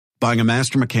Buying a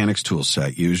Master Mechanics tool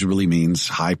set usually means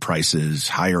high prices,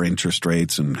 higher interest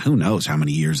rates, and who knows how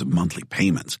many years of monthly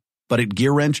payments. But at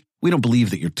GearWrench, we don't believe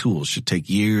that your tools should take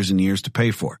years and years to pay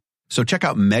for. So check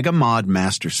out Mega Mod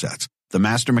Master Sets, the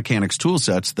Master Mechanics tool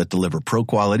sets that deliver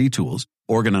pro-quality tools,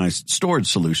 organized storage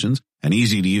solutions, an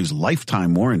easy-to-use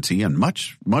lifetime warranty, and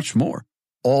much, much more.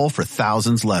 All for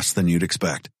thousands less than you'd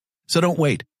expect. So don't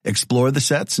wait. Explore the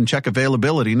sets and check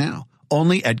availability now.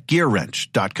 Only at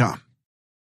GearWrench.com.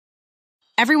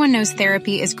 Everyone knows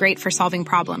therapy is great for solving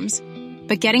problems,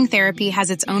 but getting therapy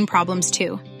has its own problems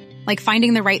too, like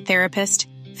finding the right therapist,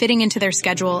 fitting into their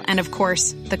schedule, and of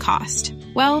course, the cost.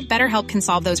 Well, BetterHelp can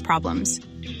solve those problems.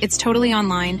 It's totally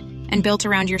online and built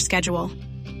around your schedule.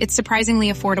 It's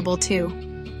surprisingly affordable too.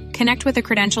 Connect with a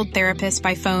credentialed therapist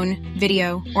by phone,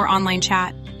 video, or online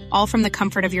chat, all from the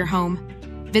comfort of your home.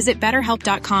 Visit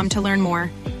BetterHelp.com to learn more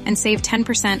and save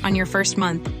 10% on your first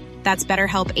month. That's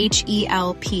BetterHelp,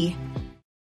 H-E-L-P.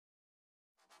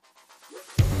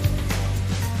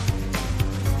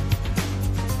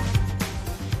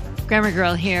 Grammar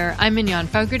Girl here. I'm Mignon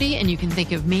Fogarty, and you can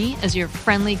think of me as your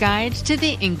friendly guide to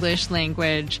the English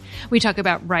language. We talk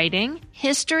about writing,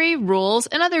 history, rules,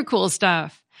 and other cool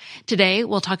stuff. Today,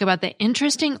 we'll talk about the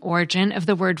interesting origin of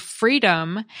the word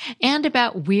freedom and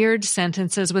about weird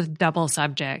sentences with double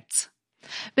subjects.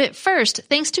 But first,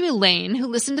 thanks to Elaine, who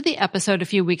listened to the episode a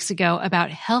few weeks ago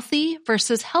about healthy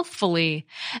versus healthfully,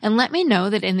 and let me know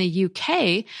that in the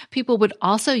UK, people would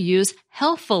also use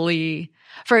healthfully.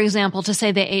 For example, to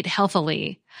say they ate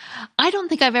healthily. I don't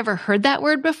think I've ever heard that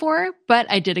word before, but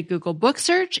I did a Google book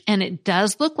search, and it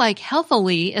does look like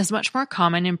healthily is much more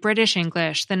common in British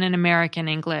English than in American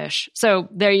English. So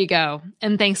there you go,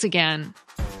 and thanks again.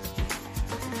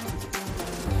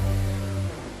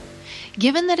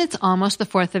 Given that it's almost the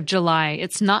 4th of July,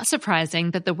 it's not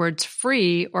surprising that the words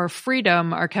free or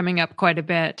freedom are coming up quite a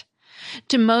bit.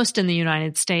 To most in the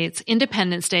United States,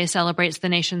 Independence Day celebrates the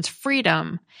nation's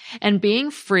freedom, and being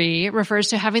free refers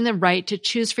to having the right to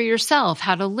choose for yourself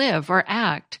how to live or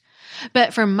act.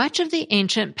 But for much of the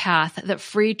ancient path that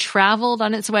free traveled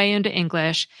on its way into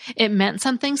English, it meant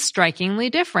something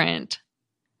strikingly different.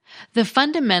 The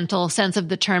fundamental sense of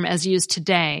the term as used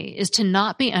today is to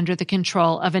not be under the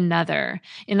control of another,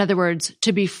 in other words,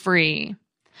 to be free.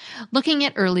 Looking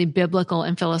at early biblical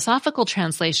and philosophical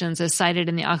translations as cited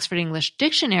in the Oxford English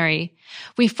Dictionary,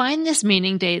 we find this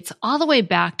meaning dates all the way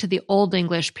back to the Old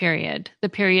English period, the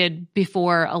period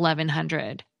before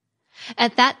 1100.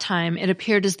 At that time, it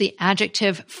appeared as the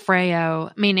adjective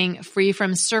freo, meaning free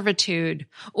from servitude,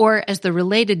 or as the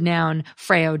related noun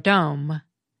freodome.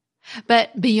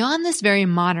 But beyond this very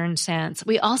modern sense,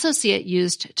 we also see it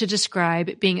used to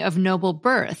describe being of noble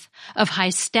birth, of high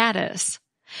status.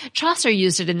 Chaucer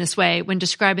used it in this way when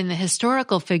describing the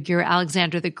historical figure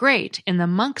Alexander the Great in the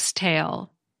Monk's Tale.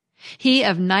 He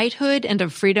of knighthood and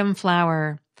of freedom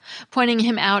flower, pointing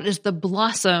him out as the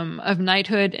blossom of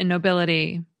knighthood and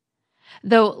nobility.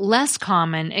 Though less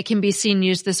common, it can be seen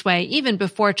used this way even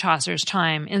before Chaucer's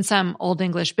time in some Old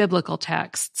English biblical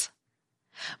texts.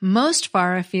 Most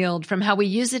far afield from how we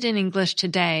use it in English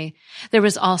today, there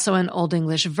was also an Old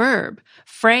English verb,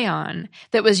 phreon,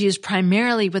 that was used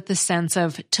primarily with the sense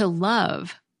of to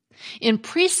love. In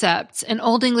Precepts, an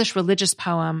Old English religious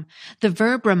poem, the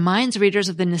verb reminds readers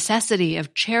of the necessity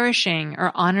of cherishing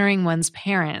or honoring one's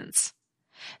parents.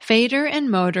 Fader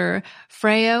and motor,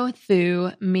 freo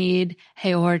thu mead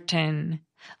heorten.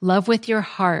 Love with your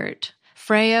heart.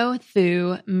 Freo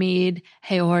thu mead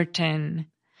heorten.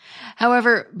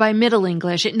 However, by Middle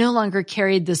English, it no longer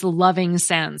carried this loving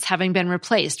sense, having been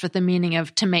replaced with the meaning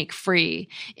of to make free,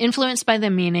 influenced by the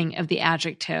meaning of the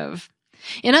adjective.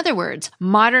 In other words,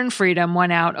 modern freedom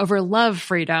won out over love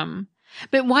freedom.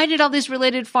 But why did all these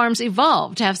related forms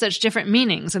evolve to have such different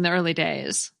meanings in the early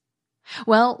days?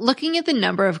 Well, looking at the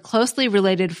number of closely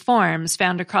related forms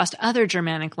found across other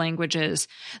Germanic languages,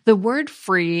 the word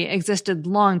free existed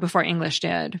long before English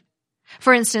did.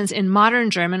 For instance, in modern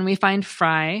German, we find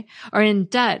frei, or in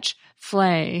Dutch,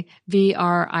 vrij,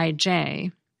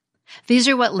 V-R-I-J. These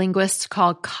are what linguists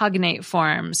call cognate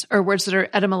forms, or words that are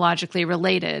etymologically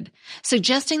related,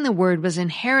 suggesting the word was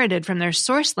inherited from their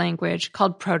source language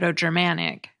called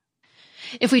Proto-Germanic.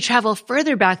 If we travel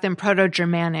further back than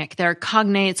Proto-Germanic, there are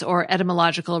cognates or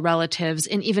etymological relatives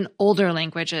in even older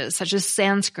languages, such as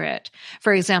Sanskrit,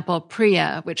 for example,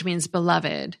 priya, which means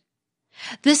beloved.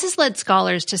 This has led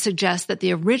scholars to suggest that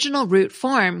the original root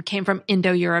form came from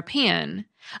Indo-European,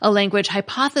 a language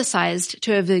hypothesized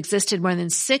to have existed more than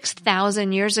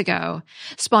 6,000 years ago,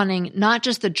 spawning not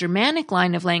just the Germanic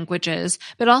line of languages,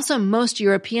 but also most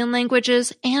European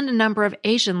languages and a number of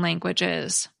Asian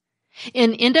languages.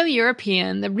 In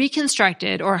Indo-European, the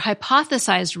reconstructed or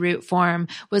hypothesized root form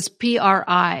was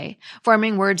pri,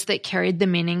 forming words that carried the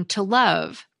meaning to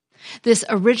love. This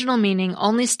original meaning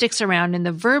only sticks around in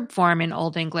the verb form in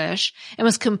Old English and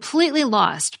was completely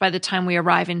lost by the time we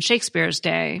arrive in Shakespeare's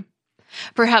day.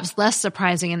 Perhaps less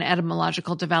surprising an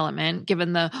etymological development,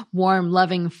 given the warm,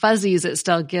 loving fuzzies it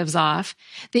still gives off,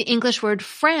 the English word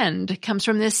friend comes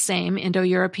from this same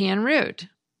Indo-European root.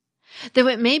 Though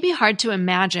it may be hard to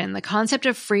imagine, the concept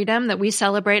of freedom that we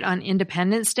celebrate on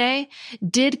Independence Day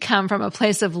did come from a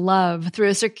place of love through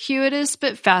a circuitous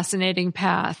but fascinating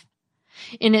path.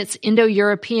 In its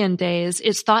Indo-European days,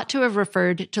 it's thought to have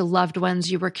referred to loved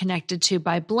ones you were connected to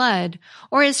by blood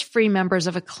or as free members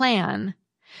of a clan.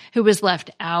 Who was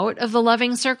left out of the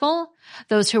loving circle?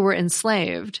 Those who were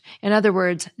enslaved. In other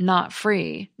words, not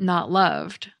free, not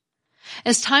loved.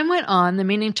 As time went on, the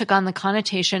meaning took on the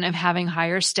connotation of having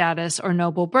higher status or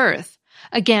noble birth.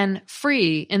 Again,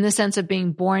 free in the sense of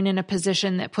being born in a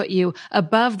position that put you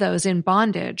above those in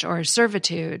bondage or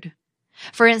servitude.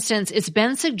 For instance, it's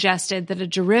been suggested that a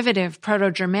derivative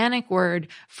Proto-Germanic word,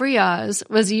 friaz,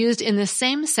 was used in the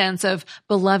same sense of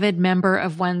beloved member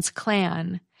of one's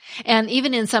clan. And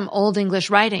even in some Old English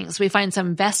writings, we find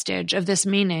some vestige of this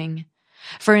meaning.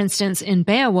 For instance, in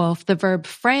Beowulf, the verb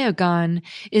freogon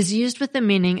is used with the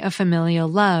meaning of familial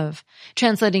love,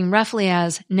 translating roughly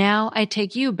as, now I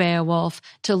take you, Beowulf,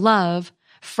 to love,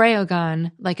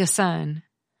 freogon, like a son.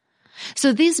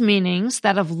 So these meanings,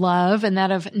 that of love and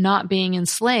that of not being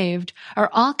enslaved,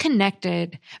 are all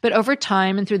connected, but over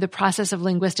time and through the process of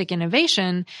linguistic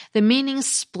innovation, the meanings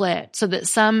split so that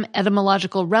some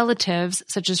etymological relatives,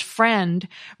 such as friend,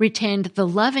 retained the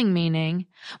loving meaning,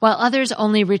 while others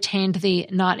only retained the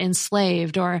not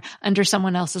enslaved or under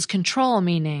someone else's control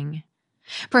meaning.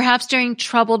 Perhaps during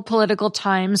troubled political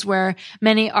times where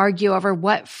many argue over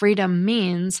what freedom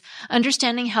means,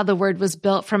 understanding how the word was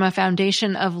built from a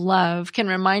foundation of love can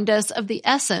remind us of the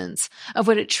essence of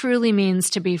what it truly means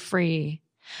to be free.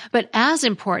 But as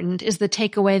important is the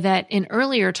takeaway that in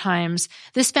earlier times,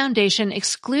 this foundation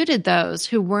excluded those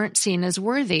who weren't seen as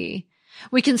worthy.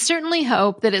 We can certainly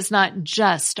hope that it's not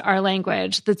just our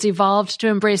language that's evolved to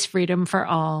embrace freedom for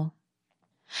all.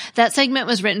 That segment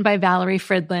was written by Valerie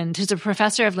Fridland, who's a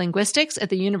professor of linguistics at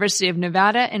the University of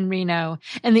Nevada in Reno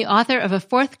and the author of a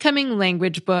forthcoming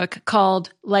language book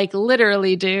called Like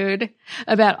Literally Dude,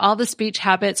 about all the speech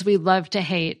habits we love to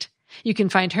hate. You can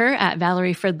find her at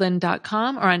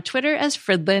ValerieFridland.com or on Twitter as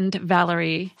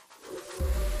FridlandValerie.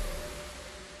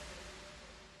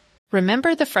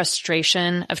 Remember the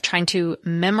frustration of trying to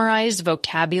memorize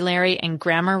vocabulary and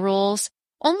grammar rules,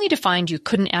 only to find you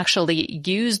couldn't actually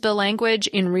use the language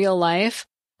in real life?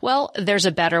 Well, there's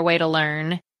a better way to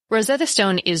learn. Rosetta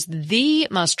Stone is the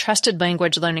most trusted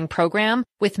language learning program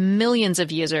with millions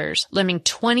of users, learning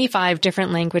 25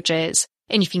 different languages,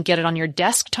 and you can get it on your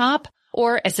desktop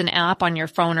or as an app on your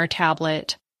phone or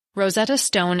tablet. Rosetta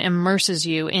Stone immerses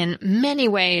you in many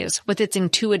ways with its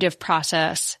intuitive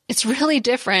process. It's really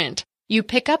different. You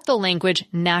pick up the language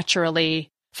naturally.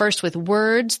 First with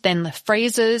words, then with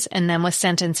phrases, and then with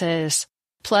sentences.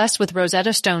 Plus, with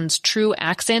Rosetta Stone's True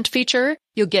Accent feature,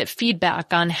 you'll get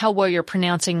feedback on how well you're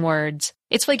pronouncing words.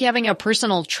 It's like having a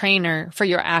personal trainer for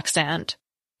your accent.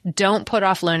 Don't put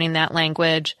off learning that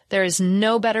language. There is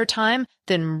no better time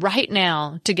than right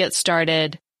now to get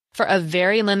started. For a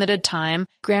very limited time,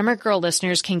 Grammar Girl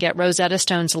listeners can get Rosetta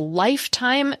Stone's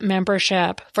lifetime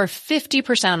membership for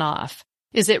 50% off.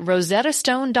 Visit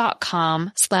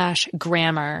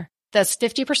rosettastone.com/grammar. That's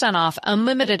 50% off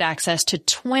unlimited access to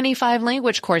 25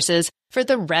 language courses for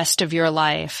the rest of your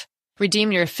life.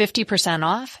 Redeem your 50%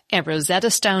 off at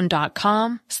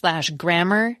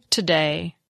rosettastone.com/grammar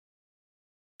today.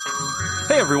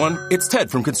 Hey everyone, it's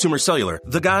Ted from Consumer Cellular,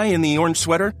 the guy in the orange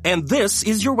sweater, and this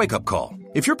is your wake-up call.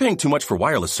 If you're paying too much for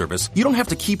wireless service, you don't have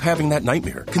to keep having that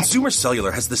nightmare. Consumer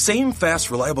Cellular has the same fast,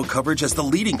 reliable coverage as the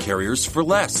leading carriers for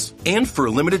less. And for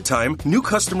a limited time, new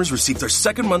customers receive their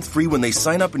second month free when they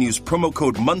sign up and use promo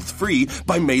code MONTHFREE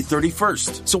by May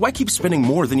 31st. So why keep spending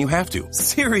more than you have to?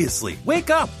 Seriously, wake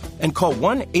up and call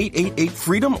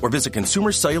 1-888-FREEDOM or visit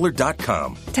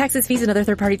consumercellular.com. Taxes, fees, and other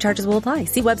third-party charges will apply.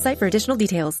 See website for additional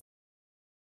details.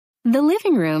 The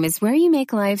living room is where you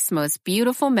make life's most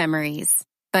beautiful memories.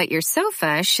 But your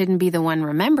sofa shouldn't be the one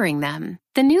remembering them.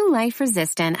 The new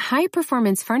life-resistant,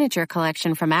 high-performance furniture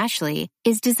collection from Ashley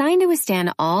is designed to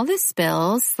withstand all the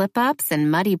spills, slip-ups, and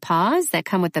muddy paws that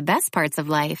come with the best parts of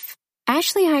life.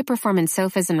 Ashley high-performance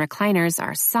sofas and recliners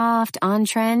are soft,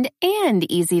 on-trend,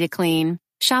 and easy to clean.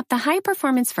 Shop the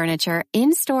high-performance furniture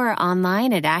in-store or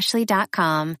online at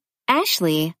ashley.com.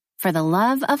 Ashley, for the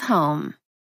love of home.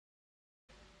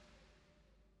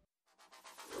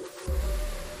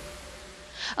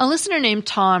 A listener named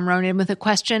Tom wrote in with a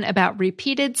question about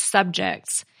repeated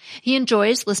subjects. He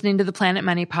enjoys listening to the Planet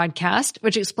Money podcast,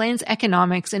 which explains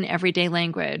economics in everyday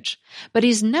language. But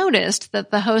he's noticed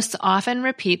that the hosts often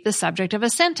repeat the subject of a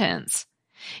sentence.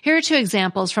 Here are two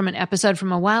examples from an episode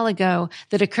from a while ago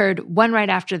that occurred one right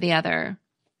after the other.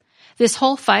 This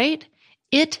whole fight,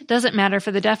 it doesn't matter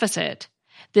for the deficit.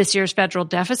 This year's federal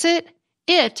deficit,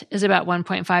 it is about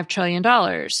 $1.5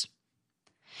 trillion.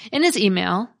 In his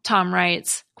email, Tom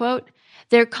writes, quote,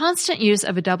 "Their constant use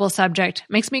of a double subject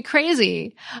makes me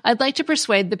crazy. I'd like to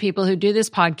persuade the people who do this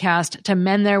podcast to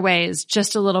mend their ways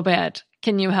just a little bit.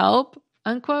 Can you help?"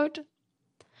 Unquote.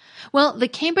 Well, the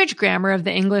Cambridge Grammar of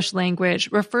the English language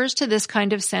refers to this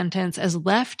kind of sentence as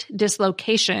left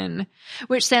dislocation,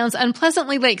 which sounds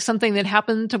unpleasantly like something that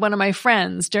happened to one of my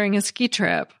friends during a ski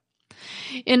trip.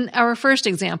 In our first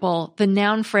example, the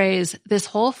noun phrase, "this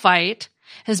whole fight,"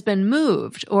 has been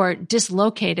moved or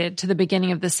dislocated to the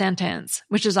beginning of the sentence,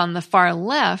 which is on the far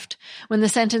left when the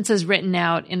sentence is written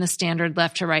out in a standard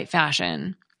left-to-right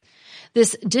fashion.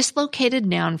 This dislocated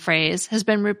noun phrase has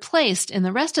been replaced in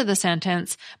the rest of the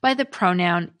sentence by the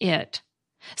pronoun it,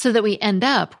 so that we end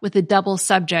up with the double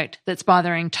subject that's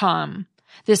bothering Tom.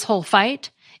 This whole fight,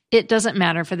 it doesn't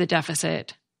matter for the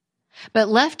deficit. But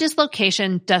left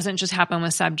dislocation doesn't just happen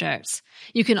with subjects.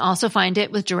 You can also find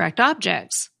it with direct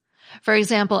objects. For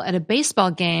example, at a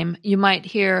baseball game, you might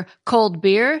hear, "Cold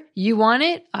beer? You want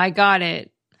it? I got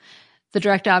it." The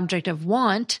direct object of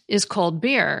want is cold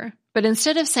beer. But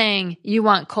instead of saying, "You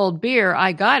want cold beer?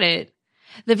 I got it,"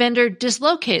 the vendor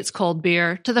dislocates cold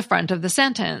beer to the front of the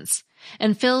sentence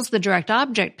and fills the direct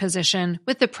object position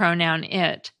with the pronoun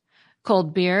it.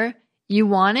 Cold beer? You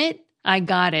want it? I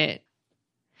got it.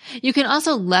 You can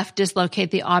also left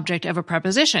dislocate the object of a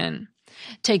preposition.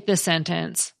 Take this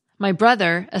sentence. "My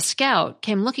brother, a scout,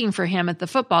 came looking for him at the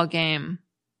football game."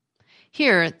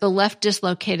 Here, the left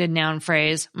dislocated noun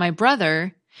phrase, "my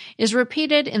brother," is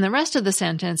repeated in the rest of the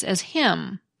sentence as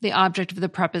him, the object of the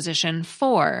preposition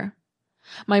for.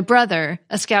 "My brother,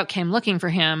 a scout, came looking for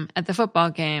him at the football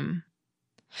game."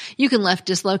 You can left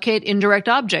dislocate indirect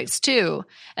objects too,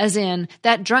 as in,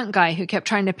 "that drunk guy who kept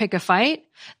trying to pick a fight,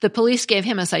 the police gave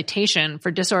him a citation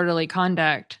for disorderly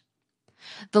conduct."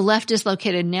 The left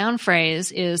dislocated noun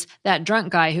phrase is "that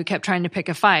drunk guy who kept trying to pick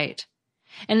a fight,"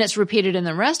 and it's repeated in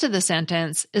the rest of the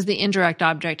sentence as the indirect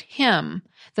object him.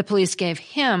 The police gave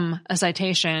him a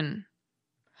citation.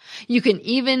 You can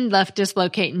even left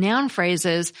dislocate noun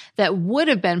phrases that would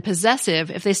have been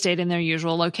possessive if they stayed in their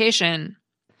usual location.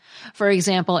 For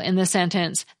example, in the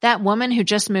sentence, "that woman who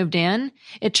just moved in,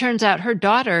 it turns out her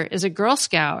daughter is a Girl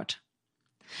Scout."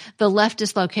 The left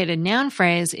dislocated noun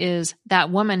phrase is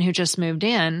 "that woman who just moved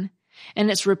in,"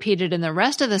 and it's repeated in the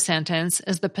rest of the sentence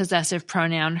as the possessive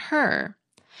pronoun her.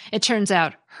 It turns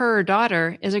out her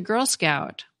daughter is a Girl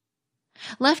Scout.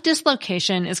 Left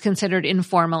dislocation is considered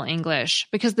informal English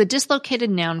because the dislocated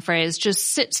noun phrase just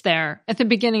sits there at the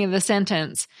beginning of the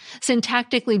sentence,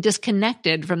 syntactically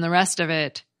disconnected from the rest of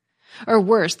it. Or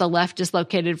worse, the left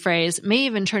dislocated phrase may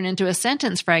even turn into a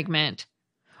sentence fragment.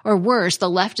 Or worse, the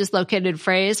left dislocated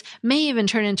phrase may even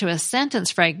turn into a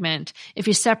sentence fragment if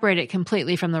you separate it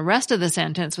completely from the rest of the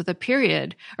sentence with a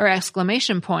period or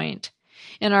exclamation point.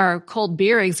 In our cold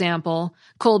beer example,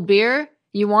 "Cold beer?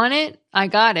 You want it? I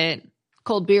got it."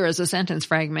 Cold beer is a sentence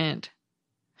fragment.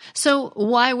 So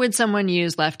why would someone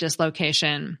use left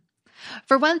dislocation?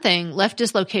 For one thing, left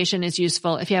dislocation is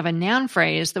useful if you have a noun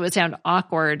phrase that would sound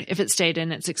awkward if it stayed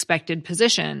in its expected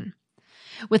position.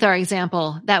 With our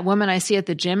example, "that woman I see at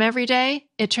the gym every day,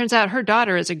 it turns out her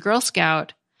daughter is a Girl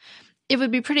Scout." It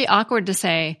would be pretty awkward to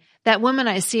say, "that woman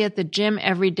I see at the gym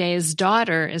every day's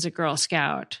daughter is a Girl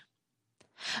Scout."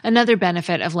 Another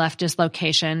benefit of left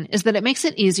dislocation is that it makes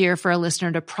it easier for a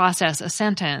listener to process a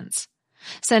sentence.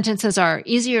 Sentences are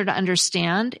easier to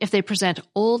understand if they present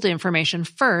old information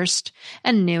first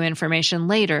and new information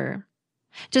later.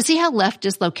 To see how left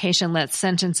dislocation lets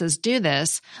sentences do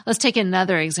this, let's take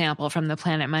another example from the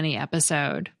Planet Money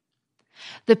episode.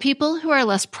 The people who are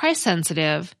less price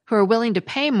sensitive, who are willing to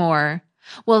pay more,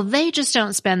 well, they just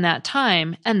don't spend that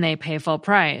time and they pay full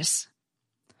price.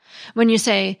 When you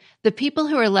say, the people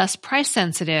who are less price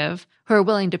sensitive, who are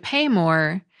willing to pay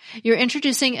more, you're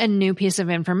introducing a new piece of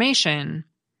information.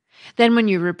 Then when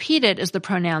you repeat it as the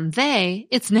pronoun they,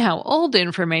 it's now old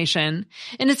information,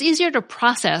 and it's easier to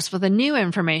process with the new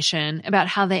information about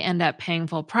how they end up paying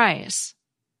full price.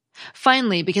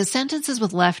 Finally, because sentences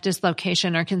with left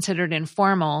dislocation are considered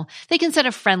informal, they can set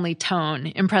a friendly tone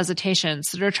in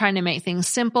presentations that are trying to make things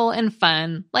simple and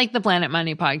fun, like the Planet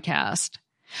Money podcast.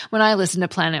 When I listen to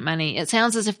Planet Money, it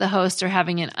sounds as if the hosts are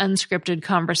having an unscripted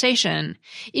conversation,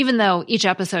 even though each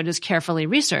episode is carefully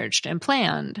researched and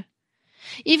planned.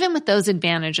 Even with those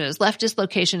advantages, Left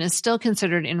Dislocation is still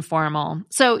considered informal,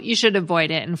 so you should avoid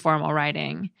it in formal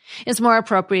writing. It's more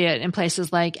appropriate in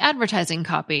places like advertising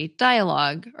copy,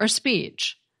 dialogue, or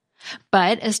speech.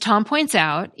 But, as Tom points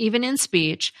out, even in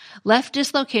speech, Left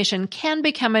Dislocation can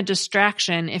become a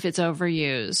distraction if it's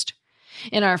overused.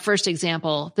 In our first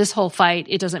example, this whole fight,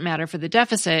 it doesn't matter for the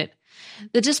deficit,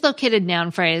 the dislocated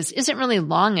noun phrase isn't really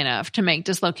long enough to make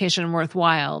dislocation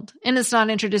worthwhile, and it's not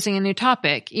introducing a new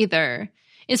topic either.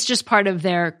 It's just part of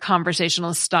their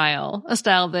conversational style, a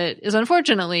style that is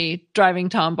unfortunately driving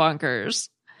Tom bonkers.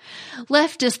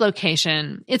 Left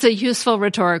Dislocation, it's a useful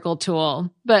rhetorical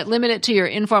tool, but limit it to your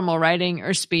informal writing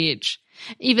or speech.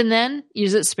 Even then,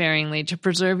 use it sparingly to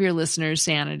preserve your listeners'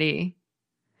 sanity.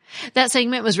 That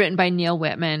segment was written by Neil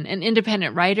Whitman, an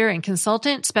independent writer and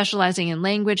consultant specializing in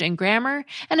language and grammar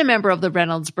and a member of the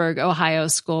Reynoldsburg, Ohio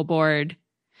School Board.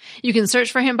 You can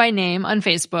search for him by name on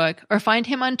Facebook or find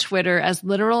him on Twitter as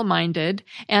Literal Minded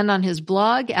and on his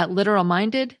blog at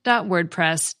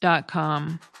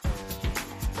literalminded.wordpress.com.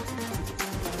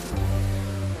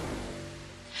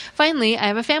 Finally, I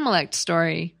have a Familect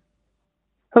story.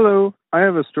 Hello. I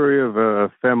have a story of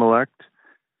a Familect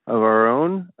of our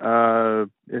own.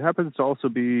 It happens to also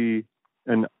be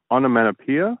an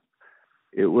onomatopoeia.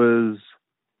 It was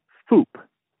FOOP,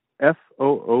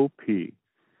 F-O-O-P.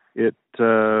 It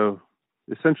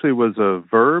essentially was a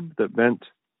verb that meant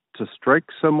to strike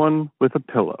someone with a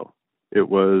pillow. It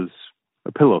was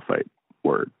a pillow fight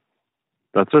word.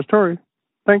 That's our story.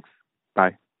 Thanks.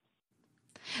 Bye.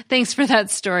 Thanks for that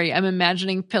story. I'm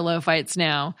imagining pillow fights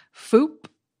now. Foop.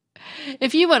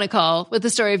 If you want to call with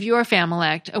the story of your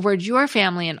Familect, a word your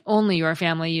family and only your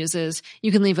family uses,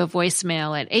 you can leave a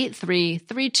voicemail at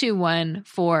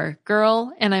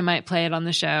 833-214-GIRL, and I might play it on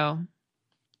the show.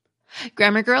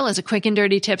 Grammar Girl is a quick and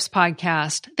dirty tips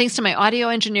podcast. Thanks to my audio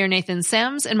engineer, Nathan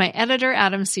Sims, and my editor,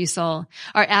 Adam Cecil.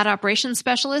 Our ad operations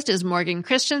specialist is Morgan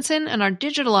Christensen, and our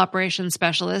digital operations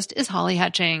specialist is Holly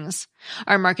Hutchings.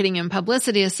 Our marketing and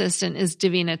publicity assistant is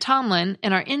Davina Tomlin,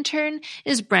 and our intern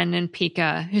is Brendan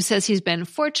Pika, who says he's been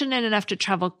fortunate enough to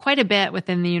travel quite a bit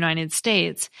within the United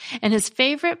States, and his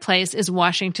favorite place is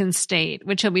Washington State,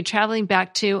 which he'll be traveling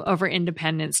back to over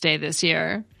Independence Day this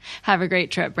year. Have a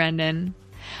great trip, Brendan.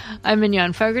 I'm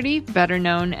Mignon Fogarty, better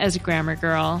known as Grammar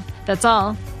Girl. That's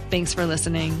all. Thanks for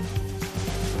listening.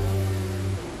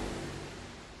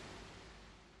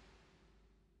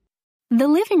 The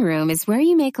living room is where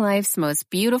you make life's most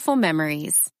beautiful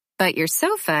memories. But your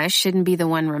sofa shouldn't be the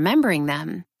one remembering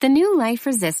them. The new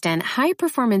life-resistant,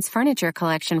 high-performance furniture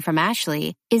collection from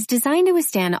Ashley is designed to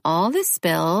withstand all the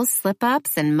spills,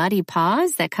 slip-ups, and muddy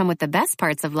paws that come with the best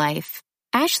parts of life.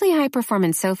 Ashley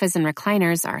high-performance sofas and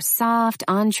recliners are soft,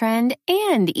 on-trend,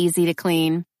 and easy to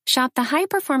clean. Shop the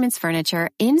high-performance furniture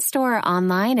in-store or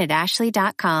online at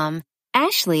Ashley.com.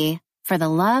 Ashley, for the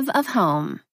love of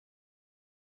home.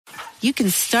 You can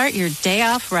start your day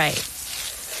off right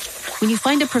when you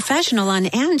find a professional on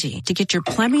Angie to get your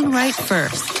plumbing right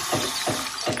first.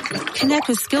 Connect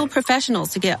with skilled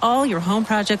professionals to get all your home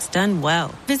projects done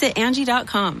well. Visit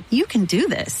Angie.com. You can do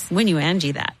this when you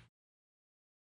Angie that.